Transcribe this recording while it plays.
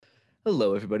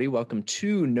Hello, everybody. Welcome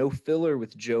to No Filler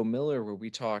with Joe Miller, where we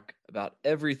talk about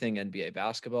everything NBA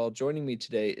basketball. Joining me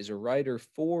today is a writer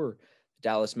for the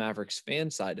Dallas Mavericks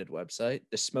fan-sided website,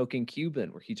 The Smoking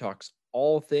Cuban, where he talks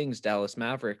all things Dallas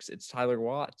Mavericks. It's Tyler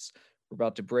Watts. We're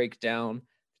about to break down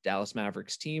the Dallas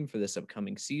Mavericks team for this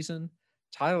upcoming season.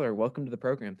 Tyler, welcome to the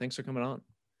program. Thanks for coming on.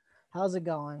 How's it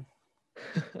going?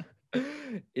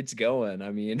 It's going. I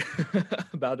mean,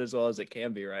 about as well as it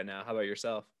can be right now. How about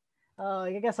yourself?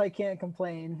 I guess I can't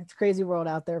complain. It's a crazy world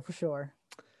out there for sure.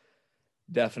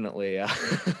 Definitely.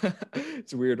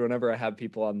 It's weird whenever I have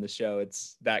people on the show.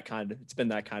 It's been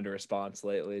that kind of response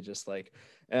lately. Just like,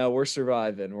 we're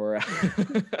surviving. We're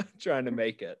trying to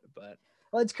make it, but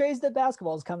Well, it's crazy that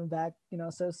basketball is coming back,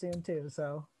 so soon too.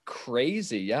 So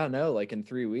crazy. Yeah, no, like in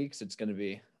 3 weeks, it's going to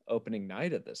be opening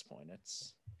night at this point.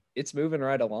 It's moving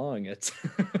right along. It's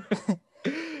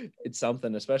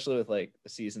something, especially with like the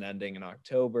season ending in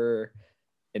October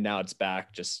and now it's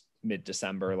back just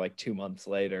mid-December, like 2 months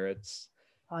later.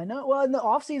 I know. Well, and the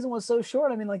off season was so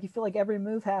short. I mean, like you feel like every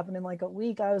move happened in like a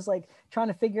week. I was like trying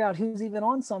to figure out who's even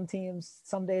on some teams.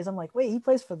 Some days I'm like, wait, he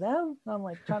plays for them. And I'm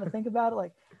like trying to think about it.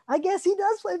 Like, I guess he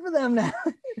does play for them now.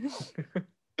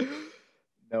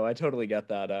 No, I totally get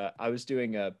that. I was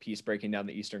doing a piece breaking down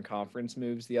the Eastern Conference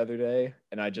moves the other day,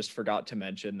 and I just forgot to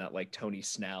mention that like Tony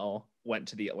Snell went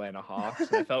to the Atlanta Hawks,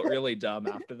 and I felt really dumb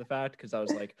after the fact because I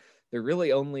was like, they're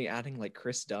really only adding like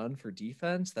Chris Dunn for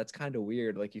defense. That's kind of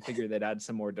weird. Like you figure they'd add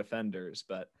some more defenders,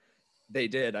 but they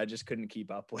did. I just couldn't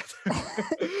keep up with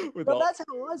with But all. that's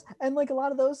how it was. And like a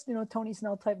lot of those, Tony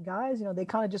Snell type guys, they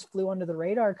kind of just flew under the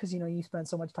radar because, you spent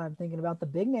so much time thinking about the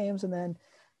big names. And then,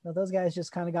 those guys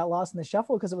just kind of got lost in the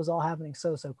shuffle because it was all happening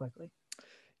so quickly.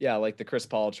 Yeah, like the Chris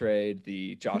Paul trade,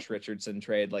 the Josh Richardson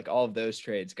trade, like all of those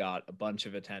trades got a bunch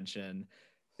of attention.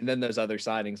 And then those other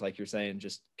signings, like you're saying,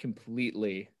 just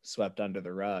completely swept under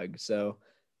the rug. So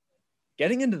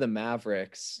getting into the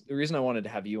Mavericks, the reason I wanted to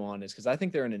have you on is because I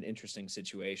think they're in an interesting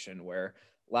situation where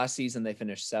last season they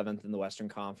finished seventh in the Western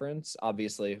Conference.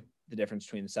 Obviously, the difference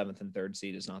between the seventh and third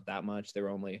seed is not that much. They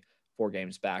were only 4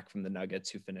 games back from the Nuggets,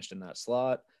 who finished in that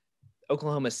slot.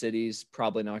 Oklahoma City's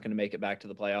probably not going to make it back to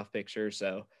the playoff picture.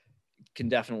 So can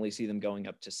definitely see them going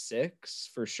up to 6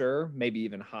 for sure, maybe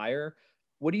even higher.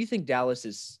 What do you think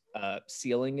Dallas's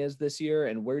ceiling is this year,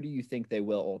 and where do you think they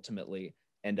will ultimately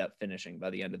end up finishing by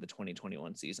the end of the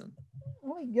 2021 season?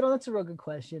 Well, that's a real good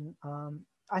question.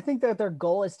 I think that their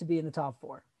goal is to be in the top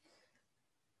four.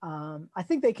 I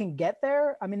think they can get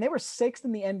there. I mean, they were sixth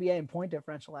in the NBA in point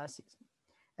differential last season.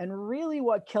 And really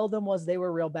what killed them was they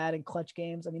were real bad in clutch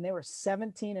games. I mean, they were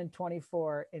 17 and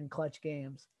 24 in clutch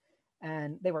games,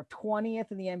 and they were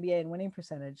 20th in the NBA in winning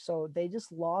percentage. So they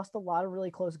just lost a lot of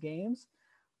really close games.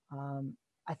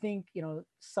 I think,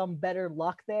 some better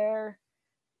luck there.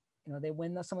 They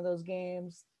win some of those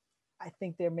games. I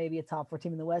think they're maybe a top four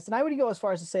team in the West. And I would go as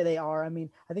far as to say they are. I mean,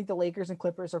 I think the Lakers and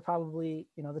Clippers are probably,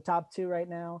 the top two right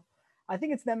now. I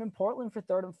think it's them in Portland for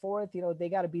third and fourth. They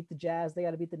got to beat the Jazz. They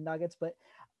got to beat the Nuggets. But,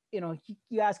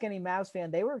 you ask any Mavs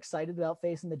fan, they were excited about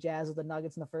facing the Jazz or the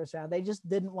Nuggets in the first round. They just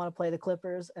didn't want to play the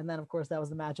Clippers. And then, of course, that was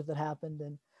the matchup that happened.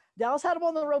 And Dallas had them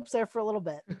on the ropes there for a little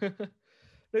bit.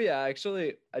 No, yeah,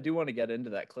 actually, I do want to get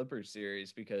into that Clippers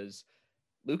series because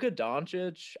Luka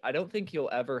Doncic, I don't think he'll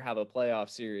ever have a playoff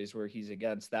series where he's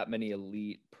against that many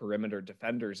elite perimeter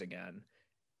defenders again.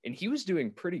 And he was doing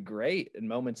pretty great in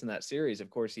moments in that series. Of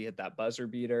course, he hit that buzzer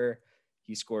beater.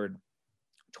 He scored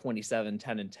 27,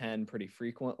 10, and 10 pretty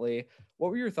frequently.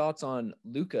 What were your thoughts on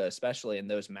Luka, especially in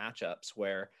those matchups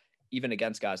where even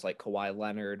against guys like Kawhi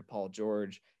Leonard, Paul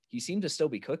George, he seemed to still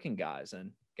be cooking guys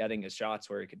and getting his shots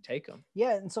where he could take them?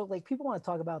 Yeah, and so like people want to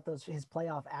talk about his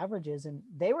playoff averages, and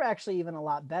they were actually even a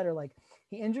lot better. Like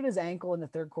he injured his ankle in the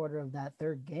third quarter of that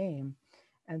third game,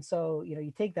 and so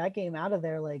you take that game out of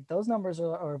there, like those numbers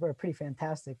are pretty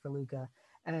fantastic for Luka.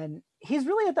 And he's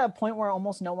really at that point where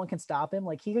almost no one can stop him.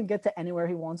 Like he can get to anywhere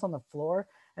he wants on the floor,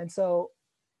 and so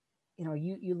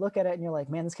you look at it and you're like,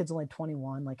 man, this kid's only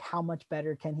 21. Like how much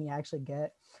better can he actually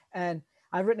get? And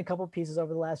I've written a couple of pieces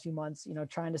over the last few months,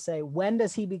 trying to say, when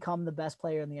does he become the best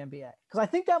player in the NBA? Because I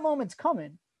think that moment's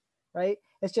coming, right?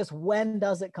 It's just, when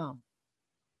does it come?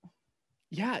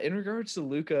 Yeah, in regards to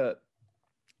Luka,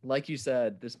 like you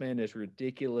said, this man is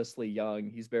ridiculously young.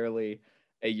 He's barely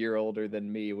a year older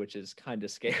than me, which is kind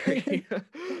of scary.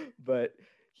 But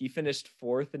he finished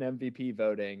fourth in MVP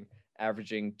voting,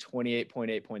 averaging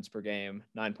 28.8 points per game,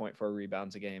 9.4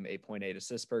 rebounds a game, 8.8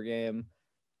 assists per game.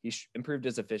 He improved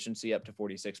his efficiency up to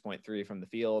 46.3 from the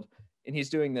field. And he's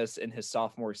doing this in his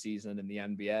sophomore season in the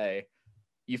NBA.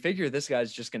 You figure this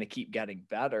guy's just going to keep getting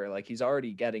better. Like he's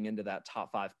already getting into that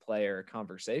top 5 player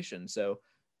conversation. So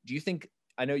Do you think,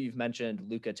 I know you've mentioned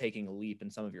Luka taking a leap in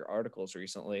some of your articles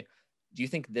recently. Do you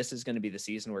think this is going to be the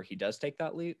season where he does take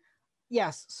that leap?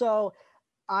 Yes. So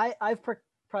I've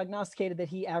prognosticated that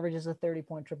he averages a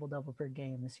 30-point triple-double per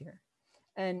game this year.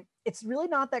 And it's really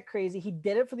not that crazy. He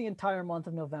did it for the entire month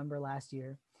of November last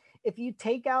year. If you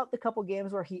take out the couple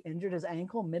games where he injured his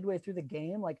ankle midway through the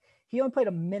game, like he only played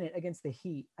a minute against the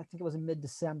Heat. I think it was in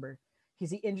mid-December. He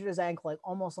injured his ankle like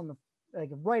almost on the like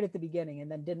right at the beginning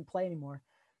and then didn't play anymore.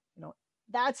 You know,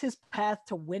 that's his path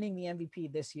to winning the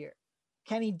MVP this year.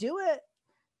 Can he do it?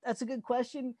 That's a good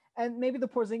question. And maybe the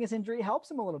Porzingis injury helps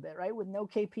him a little bit, right? With no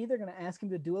KP, they're going to ask him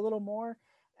to do a little more.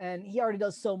 And he already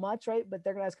does so much, right? But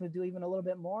they're going to ask him to do even a little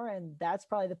bit more. And that's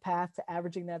probably the path to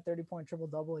averaging that 30-point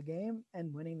triple-double a game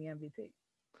and winning the MVP.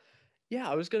 Yeah,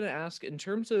 I was going to ask, in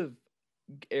terms of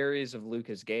areas of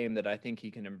Luka's game that I think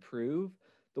he can improve,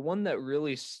 the one that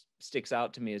really sticks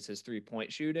out to me is his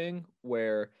three-point shooting,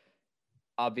 where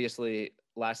obviously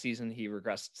last season he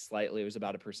regressed slightly. It was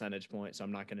about a percentage point, so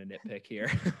I'm not going to nitpick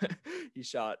here. He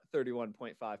shot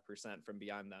 31.5% from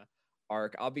beyond the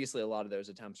arc. Obviously, a lot of those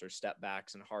attempts are step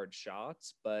backs and hard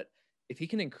shots, but if he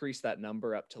can increase that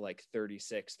number up to like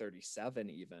 36, 37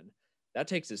 even, that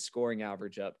takes his scoring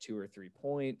average up 2 or 3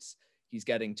 points. He's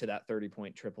getting to that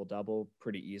 30-point triple-double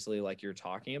pretty easily, like you're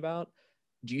talking about.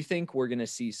 Do you think we're going to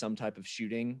see some type of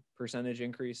shooting percentage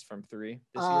increase from three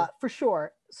this year? For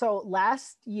sure. So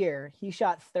last year, he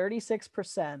shot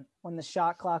 36% when the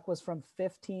shot clock was from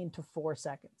 15 to 4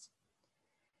 seconds.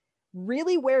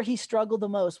 Really, where he struggled the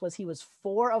most was he was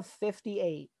 4 of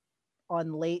 58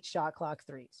 on late shot clock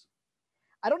threes.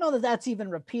 I don't know that that's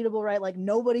even repeatable, right? Like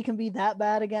nobody can be that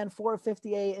bad again. 4 of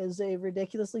 58 is a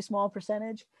ridiculously small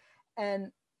percentage.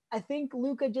 And I think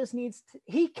Luka just needs to,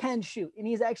 he can shoot, and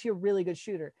he's actually a really good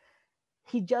shooter.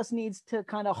 He just needs to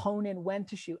kind of hone in when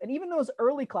to shoot. And even those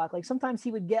early clock, like sometimes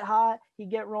he would get hot, he'd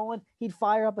get rolling, he'd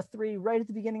fire up a three right at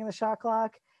the beginning of the shot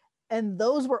clock. And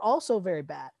those were also very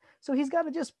bad. So he's got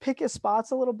to just pick his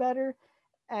spots a little better.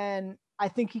 And I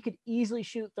think he could easily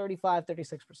shoot 35,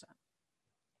 36%.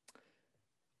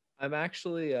 I'm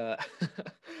actually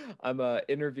I'm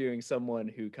interviewing someone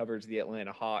who covers the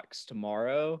Atlanta Hawks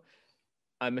tomorrow.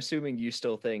 I'm assuming you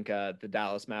still think the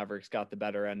Dallas Mavericks got the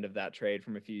better end of that trade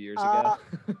from a few years ago.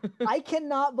 I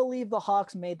cannot believe the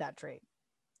Hawks made that trade.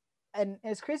 And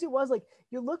as crazy it was, like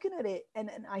you're looking at it, and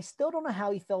I still don't know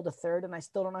how he fell to third, and I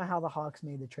still don't know how the Hawks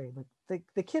made the trade. Like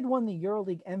the kid won the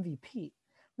EuroLeague MVP. And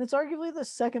it's arguably the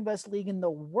second best league in the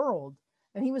world.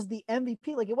 And he was the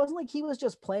MVP. Like it wasn't like he was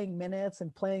just playing minutes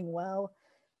and playing well.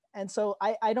 And so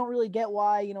I don't really get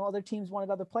why, you know, other teams wanted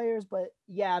other players, but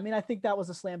yeah, I mean, I think that was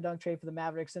a slam dunk trade for the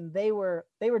Mavericks, and they were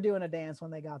doing a dance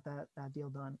when they got that deal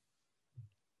done.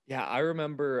 Yeah, I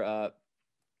remember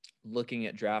looking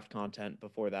at draft content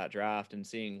before that draft and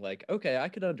seeing like, okay, I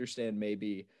could understand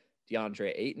maybe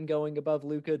DeAndre Ayton going above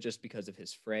Luka just because of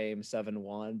his frame,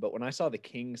 7'1". But when I saw the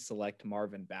Kings select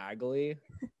Marvin Bagley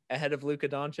ahead of Luka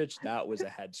Doncic, that was a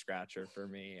head scratcher for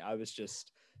me. I was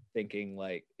just thinking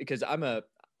like, because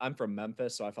I'm from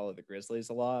Memphis, so I follow the Grizzlies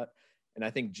a lot. And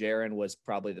I think Jaren was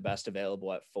probably the best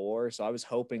available at 4. So I was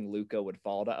hoping Luka would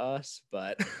fall to us,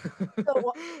 but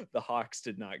the Hawks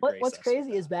did not grace What's us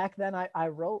crazy is back then I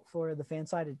wrote for the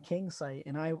Fansided King site,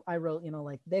 and I wrote, you know,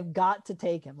 like they've got to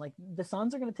take him. Like the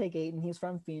Suns are going to take Ayton. He's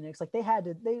from Phoenix. Like they had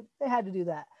to do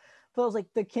that. But I was like,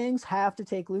 the Kings have to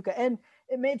take Luka. And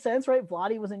it made sense, right?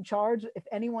 Vlade was in charge. If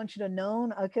anyone should have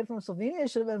known a kid from Slovenia,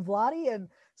 it should have been Vlade. And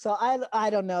so I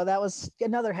don't know. That was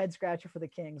another head scratcher for the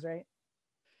Kings, right?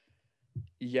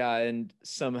 Yeah, and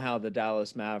somehow the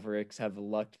Dallas Mavericks have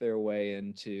lucked their way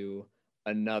into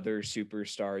another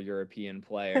superstar European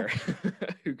player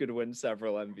who could win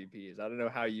several MVPs. I don't know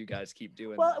how you guys keep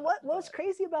doing that. What's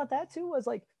crazy about that too was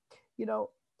like, you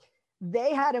know,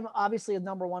 they had him obviously as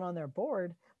number 1 on their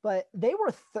board, but they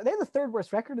were they're the third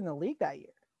worst record in the league that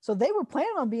year. So they were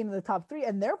planning on being in the top 3,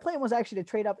 and their plan was actually to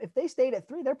trade up. If they stayed at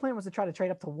 3, their plan was to try to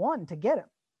trade up to 1 to get him.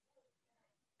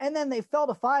 And then they fell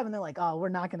to 5, and they're like, "Oh, we're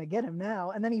not going to get him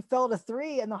now." And then he fell to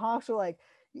 3, and the Hawks were like,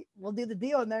 "We'll do the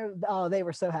deal." And they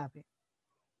were so happy.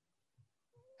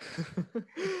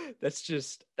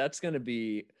 that's going to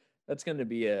be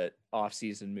a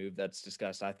off-season move that's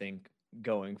discussed, I think,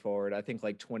 going forward. I think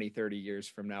like 20, 30 years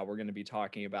from now, we're going to be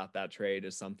talking about that trade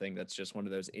as something that's just one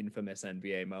of those infamous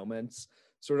NBA moments,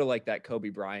 sort of like that Kobe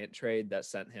Bryant trade that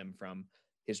sent him from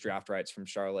his draft rights from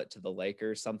Charlotte to the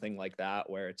Lakers, something like that,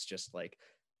 where it's just like,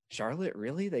 Charlotte,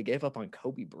 really? They gave up on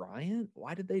Kobe Bryant?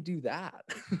 Why did they do that?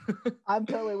 I'm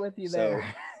totally with you there.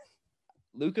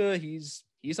 Luka, he's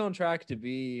on track to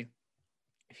be,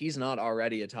 if he's not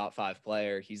already a top 5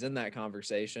 player, he's in that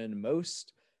conversation.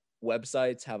 Most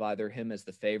websites have either him as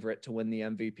the favorite to win the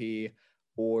MVP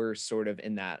or sort of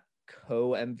in that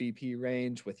co-MVP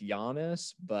range with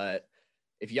Giannis. But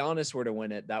if Giannis were to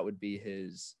win it, that would be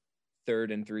his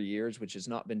third in 3 years, which has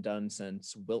not been done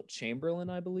since Wilt Chamberlain,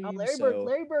 I believe.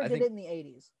 Larry Bird did it in the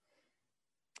 80s.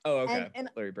 Oh, okay. And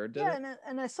Larry Bird did it.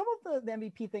 And some of the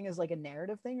MVP thing is like a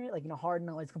narrative thing, right? Like, Harden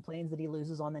always complains that he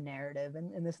loses on the narrative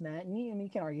and this and that. And you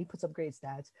can argue he puts up great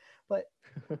stats, but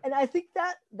and I think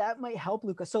that might help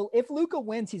Luka. So if Luka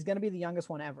wins, he's going to be the youngest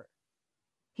one ever.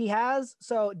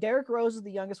 So Derrick Rose is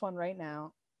the youngest one right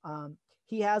now.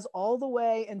 He has all the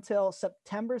way until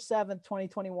September 7th,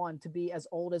 2021 to be as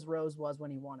old as Rose was when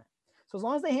he won it. So as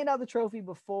long as they hand out the trophy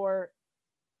before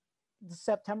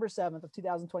September 7th of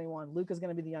 2021, Luka's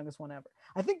going to be the youngest one ever.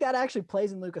 I think that actually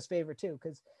plays in Luka's favor too,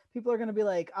 because people are going to be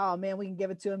like, oh man, we can give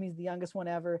it to him. He's the youngest one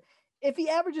ever. If he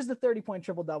averages the 30-point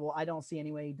triple-double, I don't see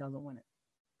any way he doesn't win it.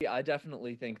 Yeah, I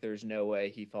definitely think there's no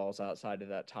way he falls outside of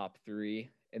that top 3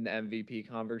 in the MVP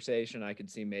conversation. I could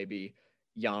see maybe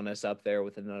Giannis up there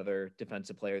with another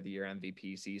Defensive Player of the Year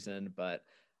MVP season, but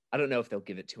I don't know if they'll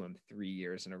give it to him 3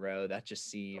 years in a row. That just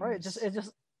seems right. It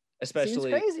just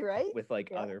especially seems crazy, right? With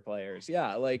other players.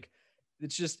 Yeah, like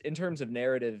it's just in terms of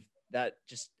narrative, that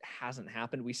just hasn't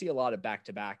happened. We see a lot of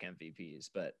back-to-back MVPs,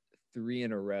 but 3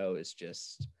 in a row is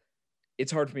just,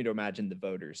 it's hard for me to imagine the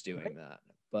voters doing that.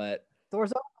 But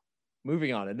doors up.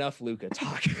 Moving on, enough Luka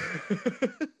talk.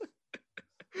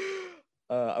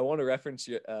 I want to reference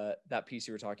that piece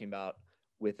you were talking about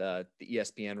with the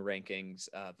ESPN rankings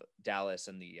of Dallas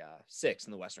and the 6th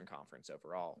in the Western Conference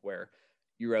overall, where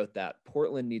you wrote that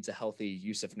Portland needs a healthy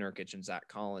Yusuf Nurkic and Zach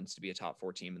Collins to be a top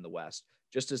 4 team in the West,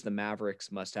 just as the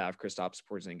Mavericks must have Kristaps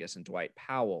Porzingis and Dwight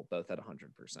Powell, both at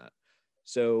 100%.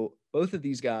 So both of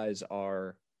these guys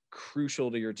are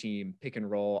crucial to your team, pick and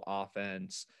roll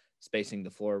offense, spacing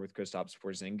the floor with Kristaps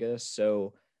Porzingis.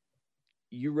 So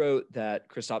you wrote that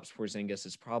Kristaps Porzingis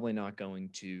is probably not going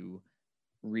to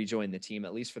rejoin the team,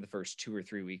 at least for the first 2 or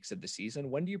 3 weeks of the season.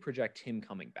 When do you project him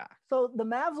coming back? So the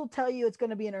Mavs will tell you it's going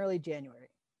to be in early January.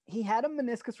 He had a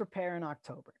meniscus repair in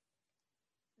October.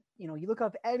 You look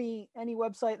up any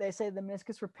website, they say the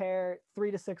meniscus repair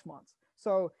 3 to 6 months.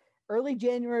 So early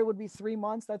January would be 3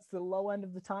 months. That's the low end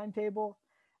of the timetable.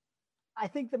 I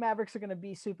think the Mavericks are going to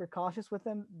be super cautious with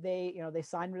him. They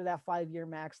signed him to that 5-year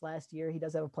max last year. He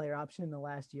does have a player option in the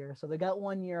last year. So they got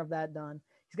 1 year of that done.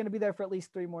 He's going to be there for at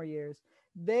least 3 more years.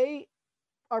 They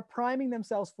are priming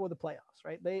themselves for the playoffs,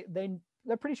 right?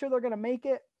 They're pretty sure they're going to make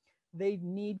it. They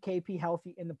need KP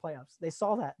healthy in the playoffs. They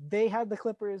saw that. They had the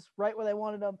Clippers right where they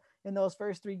wanted them in those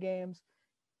first 3 games.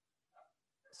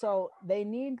 So they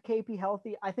need KP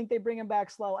healthy. I think they bring him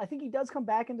back slow. I think he does come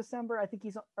back in December. I think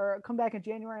come back in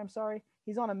January. I'm sorry.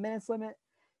 He's on a minutes limit.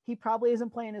 He probably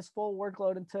isn't playing his full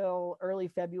workload until early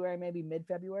February, maybe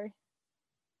mid-February.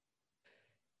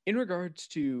 In regards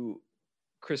to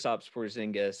Kristaps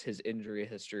Porzingis, his injury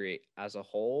history as a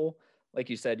whole, like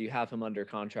you said, you have him under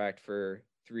contract for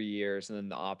 3 years, and then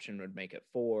the option would make it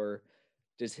 4.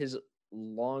 Does his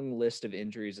long list of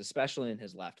injuries, especially in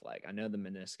his left leg, I know the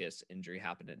meniscus injury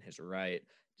happened in his right,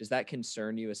 does that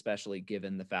concern you, especially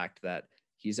given the fact that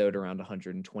he's owed around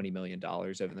 $120 million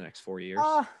over the next 4 years?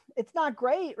 It's not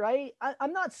great, right?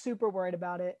 I'm not super worried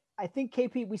about it. I think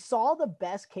KP, we saw the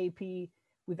best KP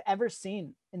we've ever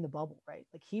seen in the bubble, right?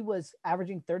 Like, he was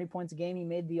averaging 30 points a game. He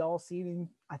made the all-season,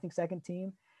 I think, 2nd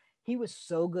team. He was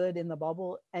so good in the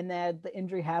bubble, and then the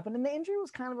injury happened, and the injury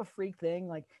was kind of a freak thing.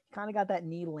 Like, he kind of got that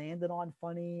knee landed on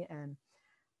funny, and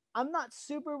I'm not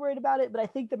super worried about it, but I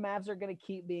think the Mavs are going to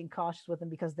keep being cautious with him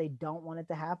because they don't want it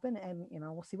to happen, and,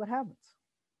 we'll see what happens.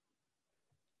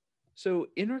 So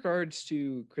in regards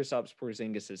to Kristaps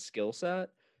Porzingis' skill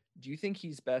set, do you think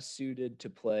he's best suited to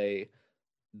play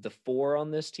the 4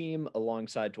 on this team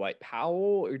alongside Dwight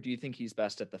Powell, or do you think he's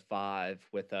best at the 5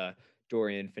 with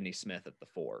Dorian Finney-Smith at the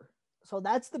 4? So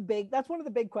that's one of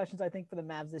the big questions, I think, for the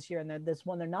Mavs this year. And this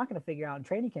one they're not going to figure out in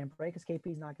training camp, right? Because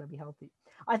KP's not going to be healthy.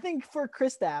 I think for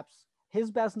Kristaps,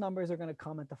 his best numbers are going to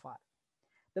come at the 5.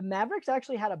 The Mavericks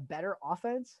actually had a better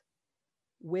offense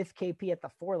with KP at the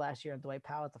 4 last year and Dwight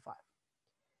Powell at the 5.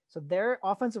 So their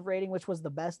offensive rating, which was the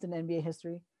best in NBA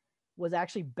history, was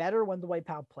actually better when Dwight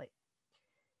Powell played.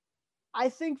 I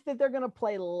think that they're going to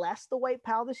play less Dwight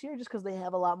Powell this year just because they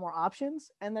have a lot more options,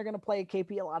 and they're going to play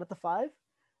KP a lot at the 5.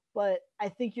 But I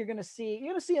think you're going to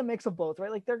see a mix of both,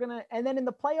 right? Like, and then in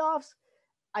the playoffs,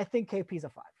 I think KP's a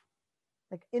 5.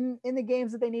 Like, in the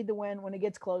games that they need to win, when it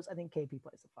gets close, I think KP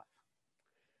plays a 5.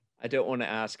 I don't want to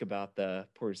ask about the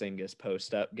Porzingis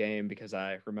post-up game because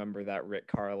I remember that Rick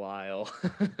Carlisle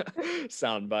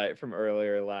soundbite from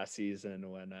earlier last season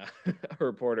when a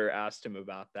reporter asked him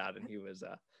about that, and he was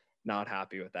not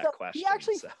happy with that So question. he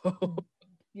actually,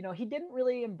 So he didn't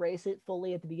really embrace it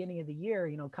fully at the beginning of the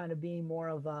year, kind of being more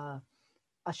of a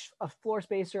floor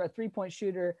spacer, a 3-point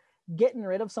shooter, getting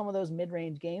rid of some of those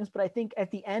mid-range games. But I think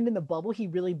at the end in the bubble, he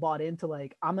really bought into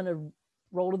like, I'm going to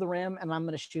roll to the rim and I'm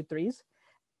going to shoot threes.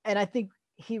 And I think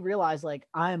he realized like,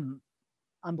 I'm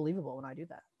unbelievable when I do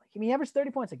that. Like, he averaged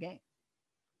 30 points a game.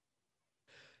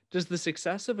 Does the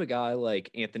success of a guy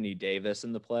like Anthony Davis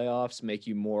in the playoffs make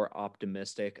you more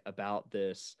optimistic about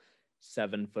this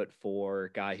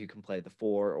 7'4" guy who can play the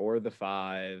 4 or the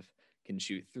 5, can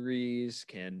shoot threes,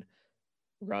 can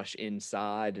rush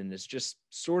inside, and is just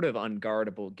sort of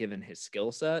unguardable given his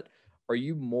skill set? Are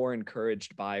you more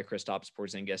encouraged by Kristaps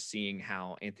Porzingis seeing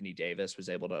how Anthony Davis was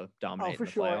able to dominate for in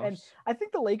the sure. playoffs? And I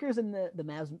think the Lakers and the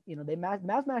Mavs,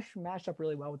 Mavs matched up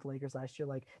really well with the Lakers last year.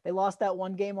 Like they lost that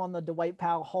one game on the Dwight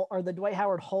Powell or the Dwight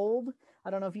Howard hold.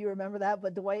 I don't know if you remember that,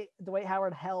 but Dwight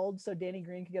Howard held so Danny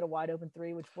Green could get a wide open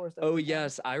three, which forced. Oh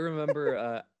yes, I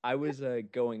remember. I was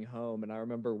going home, and I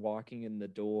remember walking in the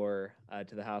door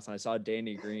to the house, and I saw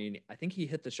Danny Green. I think he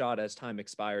hit the shot as time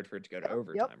expired for it to go to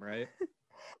overtime, right?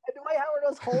 And Dwight Howard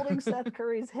was holding Seth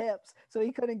Curry's hips, so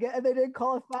he couldn't get. And they didn't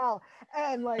call a foul.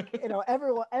 And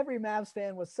every Mavs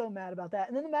fan was so mad about that.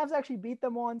 And then the Mavs actually beat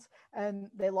them once, and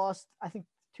they lost, I think,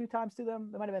 2 times to them.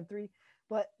 There might have been 3,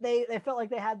 but they felt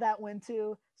like they had that win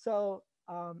too. So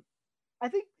I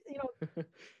think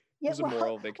It was a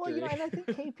moral victory. Well, and I think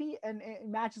KP and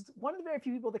matches one of the very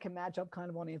few people that can match up kind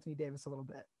of on Anthony Davis a little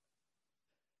bit.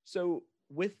 So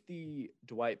with the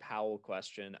Dwight Powell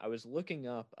question, I was looking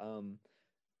up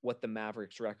what the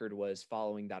Mavericks record was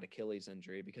following that Achilles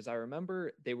injury, because I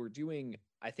remember they were doing,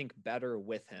 I think, better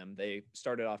with him. They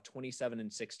started off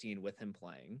 27-16 with him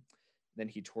playing. Then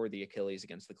he tore the Achilles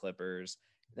against the Clippers.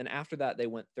 Then after that, they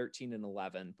went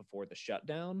 13-11 before the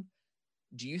shutdown.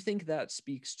 Do you think that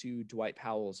speaks to Dwight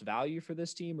Powell's value for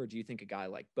this team, or do you think a guy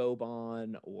like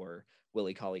Boban or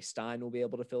Willie Cauley-Stein will be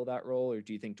able to fill that role, or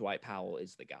do you think Dwight Powell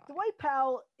is the guy? Dwight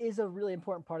Powell is a really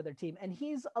important part of their team, and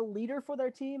he's a leader for their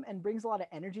team and brings a lot of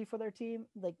energy for their team,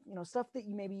 like stuff that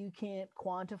maybe you can't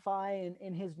quantify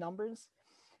in his numbers.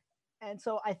 And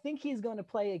so I think he's going to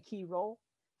play a key role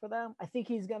for them. I think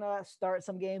he's going to start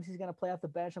some games. He's going to play off the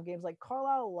bench some games. Like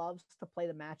Carlisle loves to play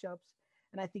the matchups,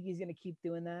 and I think he's going to keep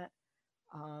doing that.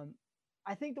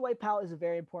 I think Dwight Powell is a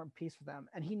very important piece for them,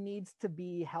 and he needs to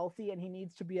be healthy, and he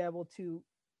needs to be able to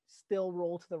still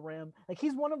roll to the rim. Like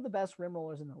he's one of the best rim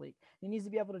rollers in the league. He needs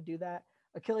to be able to do that.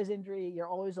 Achilles injury, you're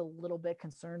always a little bit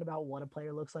concerned about what a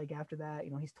player looks like after that.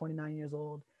 He's 29 years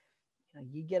old.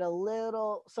 You get a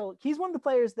little, so he's one of the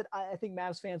players that I think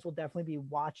Mavs fans will definitely be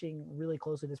watching really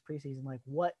closely this preseason. Like,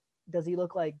 what does he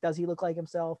look like? Does he look like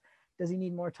himself? Does he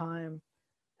need more time?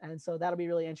 And so that'll be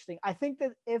really interesting. I think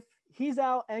that if he's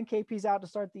out and KP's out to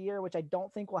start the year, which I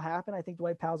don't think will happen, I think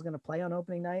Dwight Powell's going to play on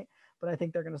opening night, but I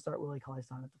think they're going to start Willie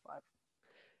Cauley-Stein at the 5.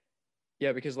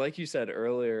 Yeah, because like you said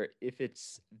earlier, if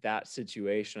it's that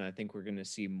situation, I think we're going to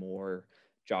see more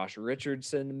Josh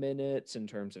Richardson minutes in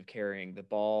terms of carrying the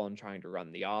ball and trying to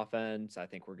run the offense. I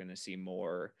think we're going to see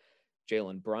more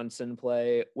Jalen Brunson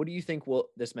play. What do you think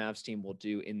this Mavs team will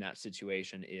do in that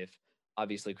situation if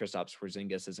obviously Kristaps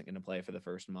Porzingis isn't going to play for the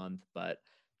first month, but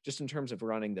just in terms of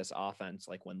running this offense,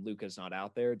 like when Luka's not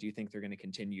out there, do you think they're going to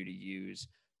continue to use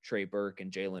Trey Burke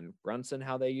and Jalen Brunson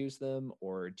how they use them?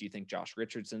 Or do you think Josh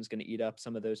Richardson's going to eat up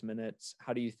some of those minutes?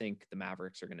 How do you think the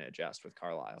Mavericks are going to adjust with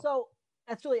Carlisle? So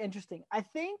that's really interesting. I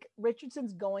think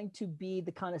Richardson's going to be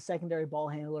the kind of secondary ball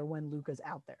handler when Luka's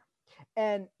out there.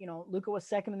 And, Luka was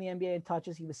second in the NBA in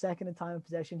touches. He was second in time of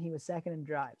possession. He was second in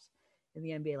drives in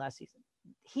the NBA last season.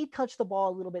 He touched the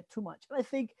ball a little bit too much. And I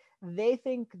think they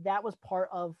think that was part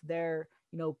of their,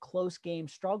 close game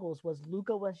struggles was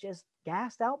Luka was just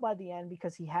gassed out by the end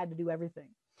because he had to do everything.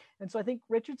 And so I think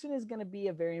Richardson is going to be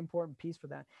a very important piece for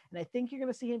that. And I think you're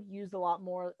going to see him used a lot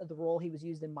more of the role he was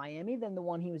used in Miami than the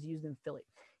one he was used in Philly.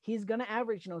 He's going to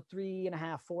average,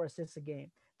 3.5, 4 assists a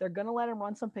game. They're going to let him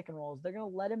run some pick and rolls. They're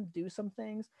going to let him do some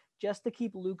things just to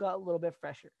keep Luka a little bit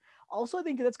fresher. Also, I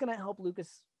think that's going to help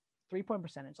Luka's 3-point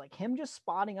percentage. Like him just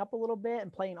spotting up a little bit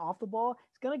and playing off the ball,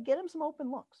 it's going to get him some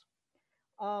open looks.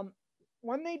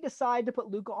 When they decide to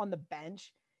put Luka on the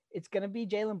bench, it's going to be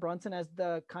Jalen Brunson as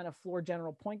the kind of floor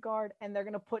general point guard, and they're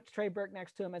going to put Trey Burke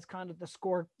next to him as kind of the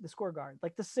score guard,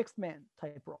 like the 6th man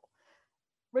type role.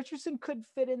 Richardson could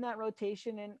fit in that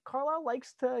rotation, and Carlisle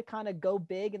likes to kind of go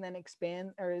big and then expand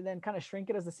or then kind of shrink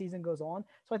it as the season goes on.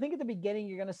 So I think at the beginning,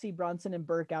 you're going to see Brunson and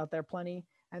Burke out there plenty.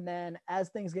 And then as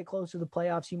things get closer to the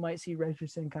playoffs, you might see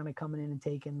Richardson kind of coming in and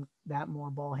taking that more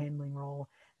ball handling role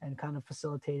and kind of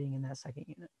facilitating in that second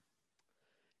unit.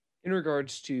 In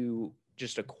regards to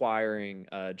just acquiring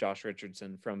Josh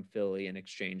Richardson from Philly in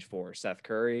exchange for Seth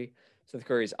Curry. Seth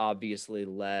Curry's obviously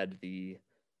led the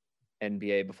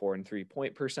NBA before in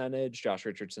 3-point percentage. Josh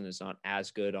Richardson is not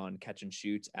as good on catch and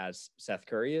shoots as Seth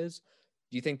Curry is.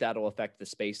 Do you think that'll affect the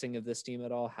spacing of this team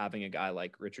at all? Having a guy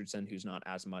like Richardson, who's not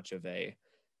as much of a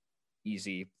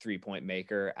easy 3-point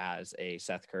maker as a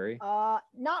Seth Curry?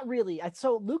 Not really.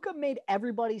 So Luka made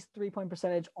everybody's 3-point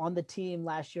percentage on the team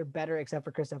last year better, except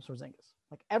for Kristaps Porzingis.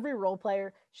 Like every role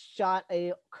player shot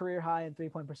a career high in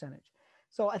 3-point percentage.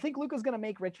 So I think Luka's going to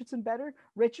make Richardson better.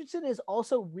 Richardson is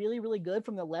also really, really good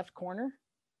from the left corner.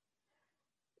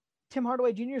 Tim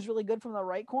Hardaway Jr. is really good from the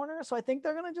right corner. So I think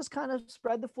they're going to just kind of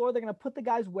spread the floor. They're going to put the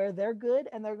guys where they're good,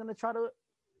 and they're going to try to,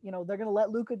 they're going to let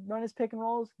Luka run his pick and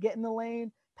rolls, get in the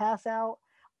lane, pass out.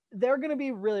 They're going to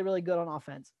be really, really good on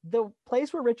offense. The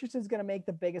place where Richardson's going to make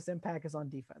the biggest impact is on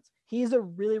defense. He's a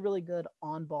really, really good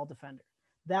on-ball defender.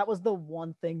 That was the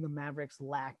one thing the Mavericks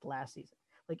lacked last season.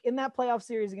 Like in that playoff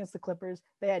series against the Clippers,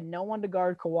 they had no one to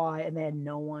guard Kawhi, and they had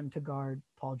no one to guard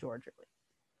Paul George really.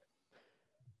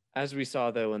 As we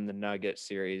saw, though, in the Nuggets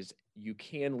series, you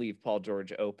can leave Paul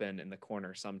George open in the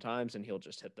corner sometimes, and he'll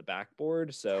just hit the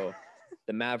backboard. So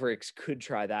the Mavericks could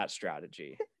try that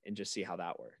strategy and just see how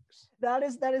that works. That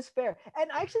is fair. And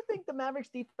I actually think the Mavericks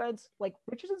defense, like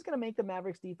Richardson's going to make the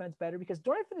Mavericks defense better because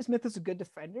Dorian Finney-Smith is a good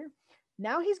defender.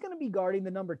 Now he's going to be guarding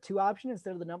the number 2 option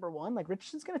instead of the number 1. Like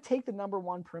Richardson's going to take the number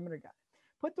 1 perimeter guy.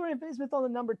 Put Dorian Finney-Smith on the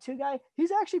number 2 guy.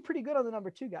 He's actually pretty good on the number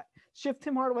 2 guy. Shift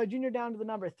Tim Hardaway Jr. down to the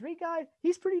number 3 guy.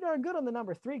 He's pretty darn good on the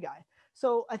number 3 guy.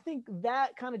 So I think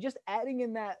that kind of just adding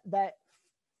in that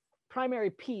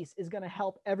primary piece is going to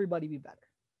help everybody be better.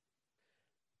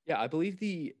 Yeah, I believe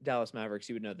the Dallas Mavericks,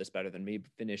 you would know this better than me,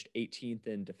 finished 18th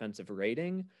in defensive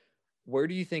rating. Where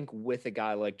do you think with a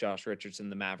guy like Josh Richardson,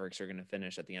 the Mavericks are going to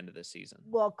finish at the end of this season?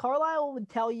 Well, Carlisle would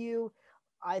tell you,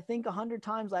 I think 100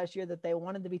 times last year that they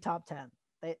wanted to be top 10.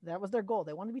 That was their goal.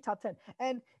 They wanted to be top 10.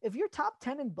 And if you're top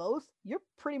 10 in both, you're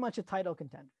pretty much a title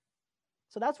contender.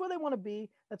 So that's where they want to be.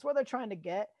 That's where they're trying to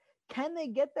get. Can they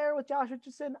get there with Josh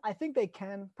Richardson? I think they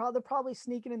can. They're probably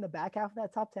sneaking in the back half of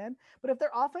that top 10. But if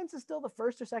their offense is still the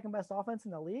first or second best offense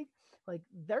in the league, like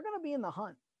they're going to be in the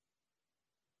hunt.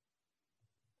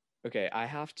 Okay, I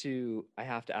have to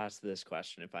ask this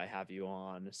question if I have you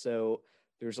on. So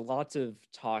there's lots of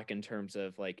talk in terms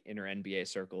of like inner NBA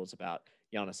circles about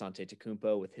Giannis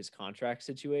Antetokounmpo with his contract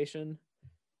situation.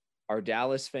 Are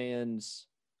Dallas fans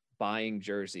buying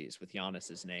jerseys with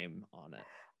Giannis's name on it?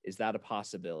 Is that a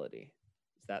possibility?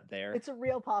 Is that there? It's a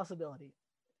real possibility.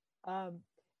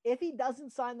 If he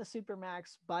doesn't sign the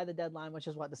Supermax by the deadline, which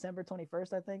is what, December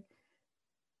 21st, I think,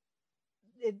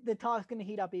 the talk's going to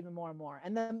heat up even more and more.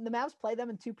 And then the Mavs play them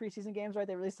in 2 preseason games, right?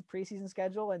 They released the preseason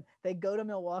schedule and they go to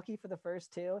Milwaukee for the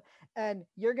first 2. And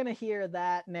you're going to hear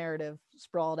that narrative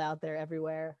sprawled out there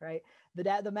everywhere, right? The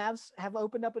Mavs have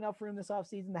opened up enough room this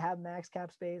offseason to have max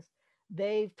cap space.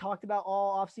 They've talked about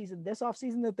all offseason, this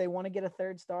offseason, that they want to get a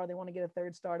 3rd star. They want to get a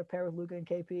 3rd star to pair with Luka and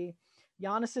KP.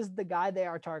 Giannis is the guy they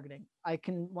are targeting. I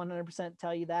can 100%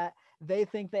 tell you that. They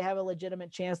think they have a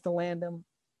legitimate chance to land him.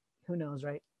 Who knows,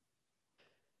 right?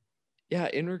 Yeah,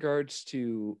 in regards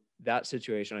to that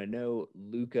situation, I know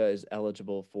Luka is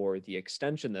eligible for the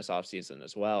extension this offseason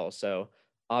as well. So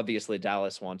obviously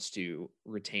Dallas wants to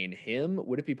retain him.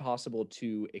 Would it be possible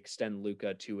to extend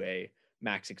Luka to a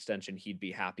max extension he'd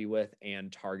be happy with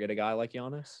and target a guy like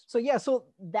Giannis? So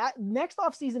that next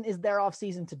offseason is their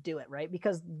offseason to do it, right?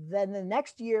 Because then the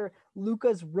next year,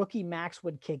 Luka's rookie max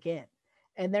would kick in.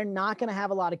 And they're not going to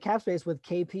have a lot of cap space with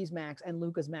KP's max and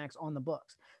Luka's max on the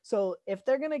books. So if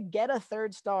they're going to get a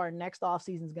 3rd star, next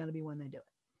offseason is going to be when they do it.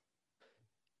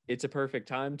 It's a perfect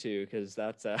time to, because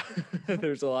that's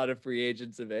there's a lot of free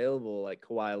agents available, like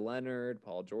Kawhi Leonard,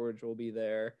 Paul George will be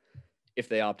there. If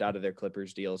they opt out of their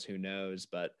Clippers deals, who knows?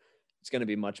 But it's going to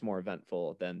be much more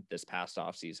eventful than this past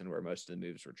offseason where most of the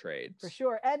moves were trades. For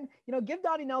sure. And, give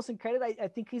Donnie Nelson credit. I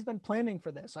think he's been planning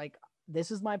for this. Like,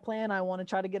 this is my plan. I want to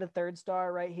try to get a 3rd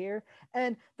star right here.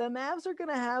 And the Mavs are going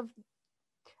to have,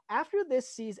 after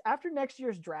this season, after next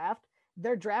year's draft,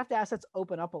 their draft assets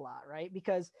open up a lot, right?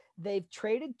 Because they've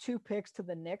traded 2 picks to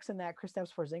the Knicks in that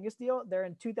Kristaps Porzingis deal. They're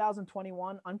in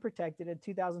 2021 unprotected. In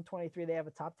 2023, they have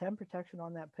a top 10 protection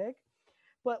on that pick.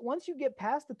 But once you get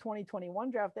past the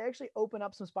 2021 draft, they actually open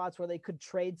up some spots where they could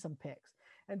trade some picks.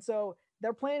 And so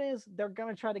their plan is they're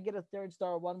going to try to get a 3rd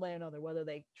star one way or another, whether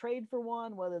they trade for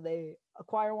one, whether they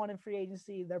acquire one in free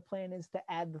agency. Their plan is to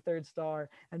add the 3rd star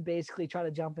and basically try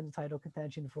to jump into title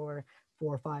contention for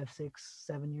 4, 5, 6,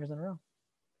 7 years in a row.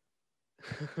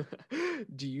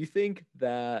 Do you think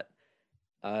that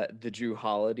The Drew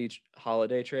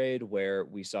Holiday trade, where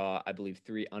we saw, I believe,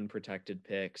 3 unprotected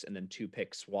picks and then 2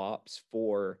 pick swaps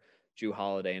for Drew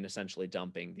Holiday, and essentially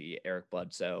dumping the Eric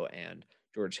Bledsoe and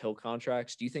George Hill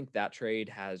contracts. Do you think that trade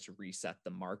has reset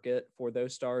the market for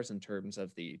those stars in terms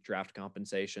of the draft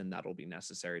compensation that'll be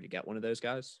necessary to get one of those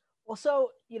guys? Well,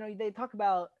 so they talk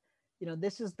about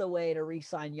this is the way to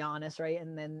re-sign Giannis, right?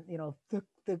 And then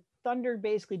the Thunder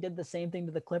basically did the same thing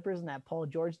to the Clippers in that Paul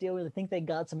George deal, where they think they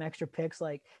got some extra picks.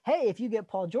 Like, hey, if you get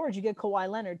Paul George, you get Kawhi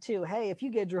Leonard too. Hey, if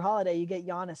you get Drew Holiday, you get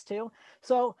Giannis too.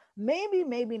 So maybe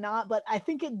not, but I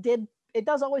think it did. It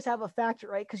does always have a factor,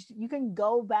 right? Because you can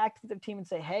go back to the team and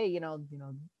say, hey,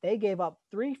 they gave up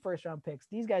 3 first-round picks.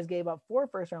 These guys gave up 4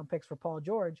 first-round picks for Paul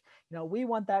George. We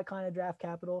want that kind of draft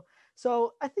capital.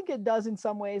 So I think it does in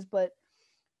some ways, but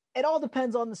it all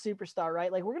depends on the superstar,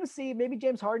 right? Like, we're going to see maybe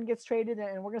James Harden gets traded,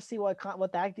 and we're going to see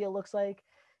what that deal looks like.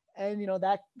 And,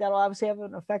 that'll obviously have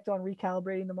an effect on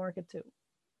recalibrating the market too.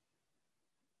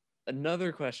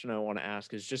 Another question I want to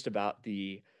ask is just about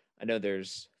I know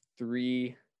there's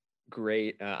 3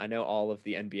 great, I know all of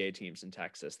the NBA teams in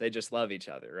Texas, they just love each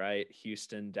other, right?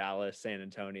 Houston, Dallas, San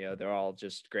Antonio, they're all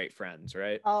just great friends,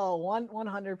 right? Oh,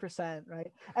 100%,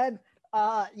 right? And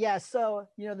yeah, so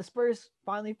the Spurs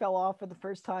finally fell off for the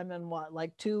first time in what,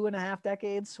 like 2.5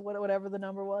 decades, whatever the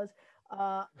number was.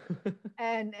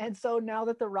 And so now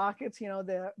that the Rockets,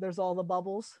 there's all the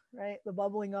bubbles, right? The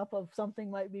bubbling up of something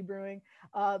might be brewing.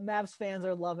 Mavs fans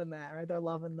are loving that, right? They're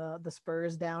loving the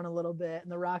Spurs down a little bit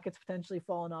and the Rockets potentially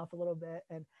falling off a little bit.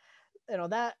 And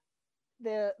that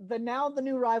now the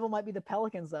new rival might be the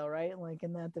Pelicans, though, right? Like,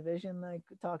 in that division, like,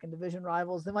 talking division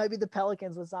rivals, there might be the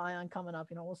Pelicans with Zion coming up.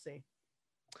 We'll see.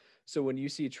 So when you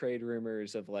see trade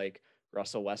rumors of like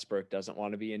Russell Westbrook doesn't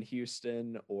want to be in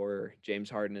Houston, or James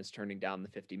Harden is turning down the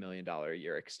 $50 million a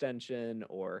year extension,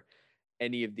 or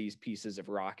any of these pieces of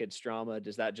Rockets drama,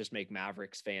 does that just make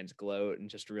Mavericks fans gloat and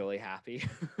just really happy?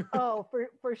 Oh,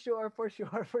 for sure.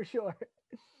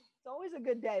 It's always a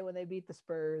good day when they beat the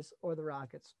Spurs or the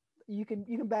Rockets. You can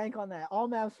bank on that. All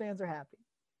Mavs fans are happy.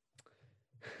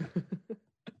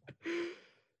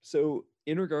 So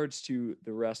in regards to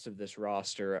the rest of this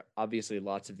roster, obviously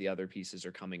lots of the other pieces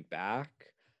are coming back.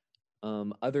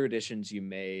 Other additions you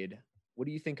made, what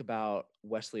do you think about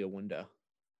Wesley Iwundu?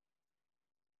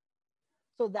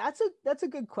 So that's a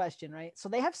good question, right? So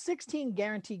they have 16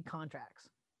 guaranteed contracts.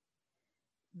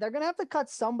 They're going to have to cut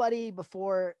somebody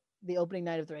before the opening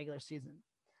night of the regular season.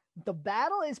 The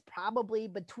battle is probably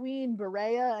between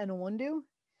Barea and Iwundu.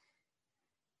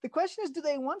 The question is, do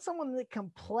they want someone that can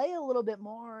play a little bit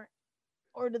more,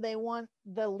 or do they want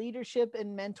the leadership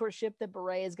and mentorship that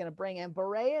Barea is going to bring? And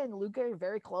Barea and Luka are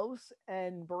very close.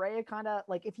 And Barea kind of,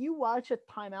 like, if you watch a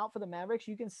timeout for the Mavericks,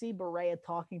 you can see Barea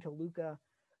talking to Luka.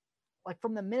 Like,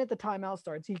 from the minute the timeout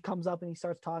starts, he comes up and he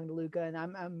starts talking to Luka, and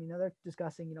I'm they're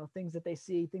discussing, things that they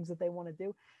see, things that they want to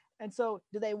do. And so,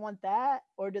 do they want that,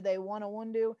 or do they want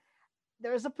Iwundu?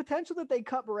 There's a potential that they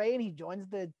cut Barea and he joins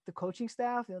the coaching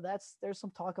staff. There's some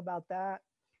talk about that.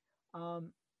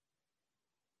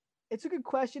 It's a good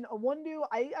question. Iwundu,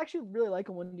 I actually really like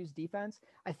Iwundu's defense.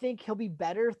 I think he'll be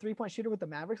better 3-point shooter with the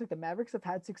Mavericks. Like, the Mavericks have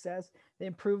had success. They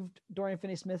improved Dorian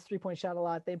Finney-Smith's 3-point shot a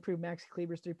lot. They improved Maxi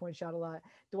Kleber's 3-point shot a lot.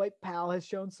 Dwight Powell has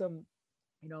shown some,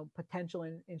 potential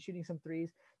in shooting some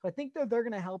threes. So I think they're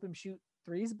going to help him shoot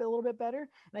threes a little bit better.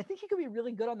 And I think he could be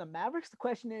really good on the Mavericks. The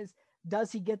question is,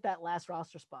 does he get that last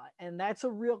roster spot? And that's a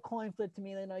real coin flip to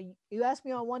me. You ask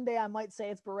me on one day, I might say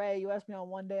it's Barea. You ask me on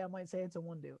one day, I might say it's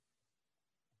Iwundu.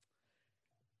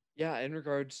 Yeah, in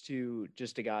regards to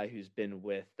just a guy who's been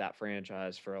with that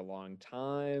franchise for a long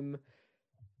time,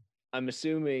 I'm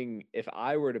assuming if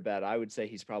I were to bet, I would say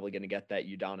he's probably going to get that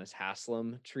Udonis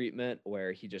Haslem treatment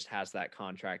where he just has that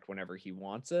contract whenever he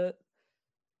wants it.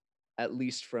 At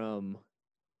least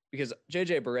because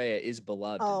JJ Barea is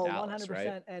beloved in Dallas, 100%.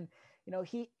 Right? And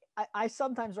I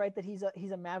sometimes write that he's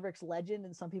a Mavericks legend,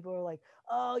 and some people are like,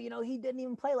 oh, he didn't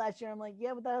even play last year. I'm like,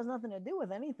 yeah, but that has nothing to do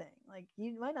with anything. Like,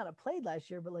 he might not have played last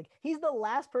year, but like, he's the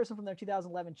last person from their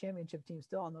 2011 championship team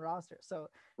still on the roster. So,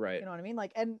 right. You know what I mean?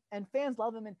 Like, and fans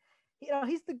love him, and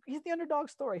he's the underdog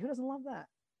story. Who doesn't love that?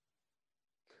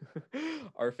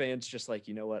 Our fans just like,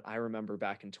 what? I remember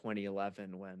back in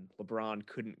 2011 when LeBron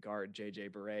couldn't guard JJ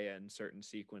Barea in certain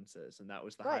sequences, and that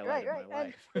was the highlight of my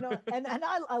life. And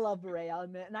I love Barea, I'll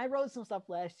admit. And I wrote some stuff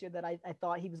last year that I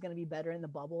thought he was going to be better in the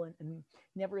bubble, and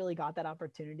never really got that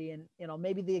opportunity. And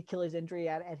maybe the Achilles injury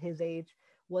at his age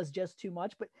was just too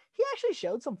much, but he actually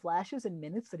showed some flashes and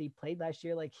minutes that he played last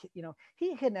year. Like, he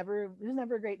was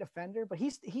never a great defender, but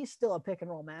he's still a pick and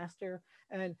roll master,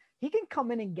 and he can come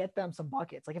in and get them some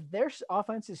buckets. Like, if their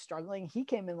offense is struggling, he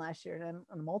came in last year and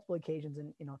on multiple occasions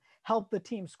and, helped the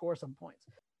team score some points.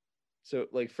 So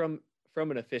like from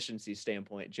an efficiency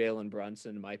standpoint, Jalen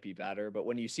Brunson might be better, but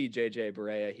when you see JJ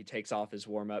Barea, he takes off his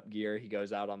warm-up gear, he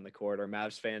goes out on the court, or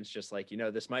Mavs fans just like,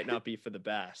 this might not be for the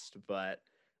best, but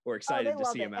we're excited to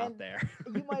see him out there.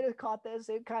 You might have caught this.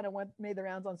 It kind of made the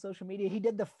rounds on social media. He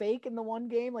did the fake in the one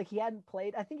game. Like, he hadn't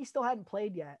played. I think he still hadn't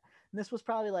played yet. And this was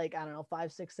probably like, I don't know,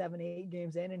 5, 6, 7, 8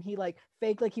 games in. And he like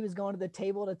faked like he was going to the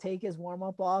table to take his warm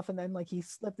up off. And then like he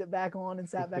slipped it back on and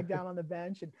sat back down on the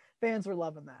bench. And fans were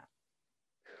loving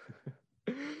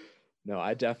that. No,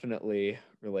 I definitely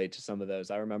relate to some of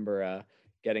those. I remember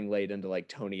getting laid into like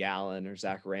Tony Allen or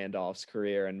Zach Randolph's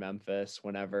career in Memphis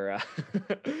whenever,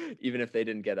 even if they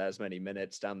didn't get as many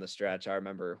minutes down the stretch. I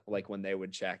remember like when they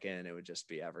would check in, it would just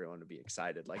be everyone would be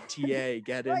excited, like, TA,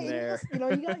 get in there. You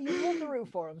have to root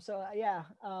for him. So yeah,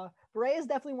 Barea is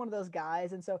definitely one of those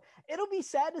guys. And so it'll be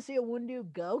sad to see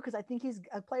Owundu go, because I think he's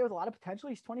a player with a lot of potential.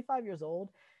 He's 25 years old.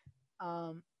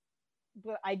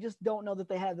 But I just don't know that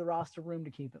they have the roster room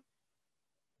to keep him.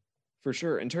 For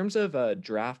sure. In terms of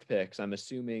draft picks, I'm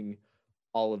assuming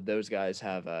all of those guys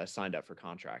have signed up for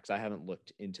contracts. I haven't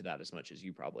looked into that as much as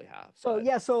you probably have.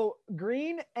 So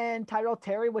Green and Tyrell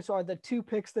Terry, which are the 2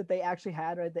 picks that they actually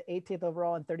had, right, the 18th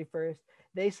overall and 31st,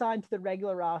 they signed to the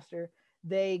regular roster.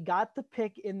 They got the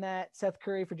pick in that Seth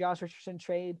Curry for Josh Richardson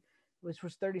trade, which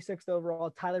was 36th overall.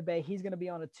 Tyler Bay, he's going to be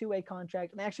on a 2-way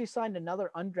contract, and they actually signed another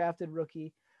undrafted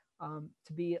rookie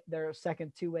to be their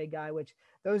second 2-way guy, which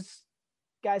those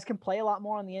guys can play a lot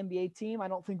more on the NBA team. I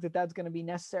don't think that that's going to be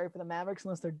necessary for the Mavericks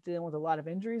unless they're dealing with a lot of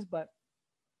injuries, but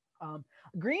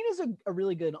Green is a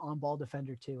really good on-ball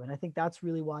defender too. And I think that's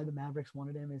really why the Mavericks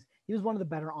wanted him, is he was one of the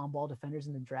better on-ball defenders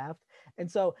in the draft.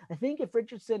 And so I think if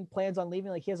Richardson plans on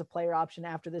leaving, like he has a player option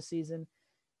after this season,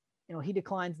 he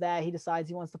declines that, he decides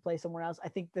he wants to play somewhere else, I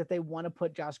think that they want to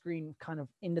put Josh Green kind of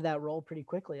into that role pretty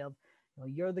quickly of,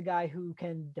 you're the guy who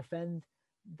can defend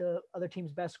the other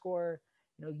team's best scorer.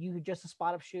 You just a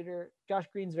spot up shooter. Josh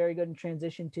Green's very good in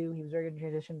transition too. He was very good in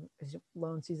transition his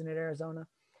lone season at Arizona.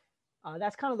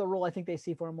 That's kind of the role I think they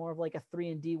see for him, more of like a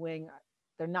 3-and-D wing.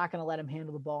 They're not going to let him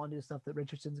handle the ball and do stuff that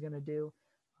Richardson's going to do,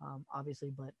 obviously.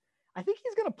 But I think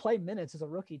he's going to play minutes as a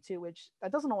rookie too, which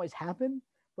that doesn't always happen.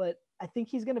 But I think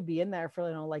he's going to be in there for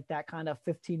like that kind of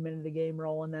 15-minute a game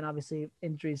role. And then obviously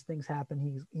injuries, things happen.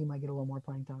 He might get a little more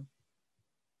playing time.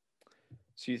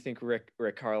 So you think Rick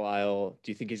Carlisle,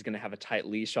 do you think he's going to have a tight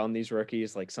leash on these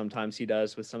rookies like sometimes he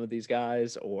does with some of these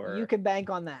guys? Or you can bank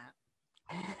on that.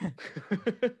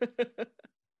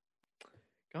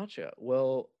 Gotcha.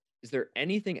 Well, is there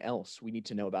anything else we need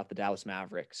to know about the Dallas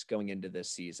Mavericks going into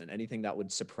this season? Anything that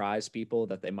would surprise people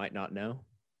that they might not know?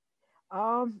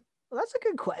 That's a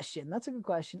good question. I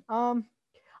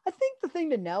think the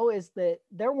thing to know is that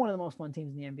they're one of the most fun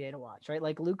teams in the NBA to watch, right?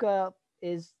 Like Luka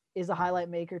is a highlight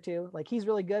maker too. Like he's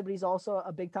really good, but he's also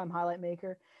a big time highlight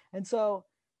maker. And so,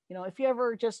 if you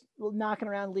ever just knocking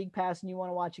around League Pass and you want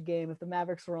to watch a game, if the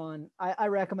Mavericks are on, I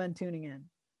recommend tuning in.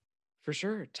 For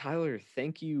sure. Tyler,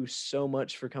 thank you so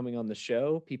much for coming on the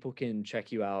show. People can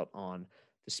check you out on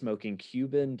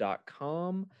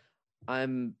thesmokingcuban.com.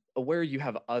 I'm aware you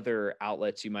have other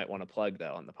outlets you might want to plug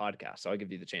though on the podcast, so I'll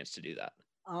give you the chance to do that.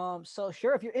 So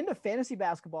sure. If you're into fantasy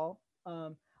basketball,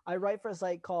 I write for a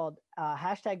site called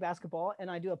 #basketball,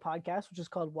 and I do a podcast, which is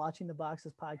called Watching the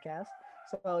Boxes Podcast.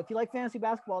 So if you like fantasy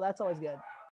basketball, that's always good.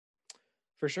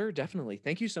 For sure. Definitely.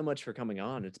 Thank you so much for coming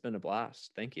on. It's been a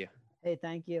blast. Thank you. Hey,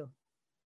 thank you.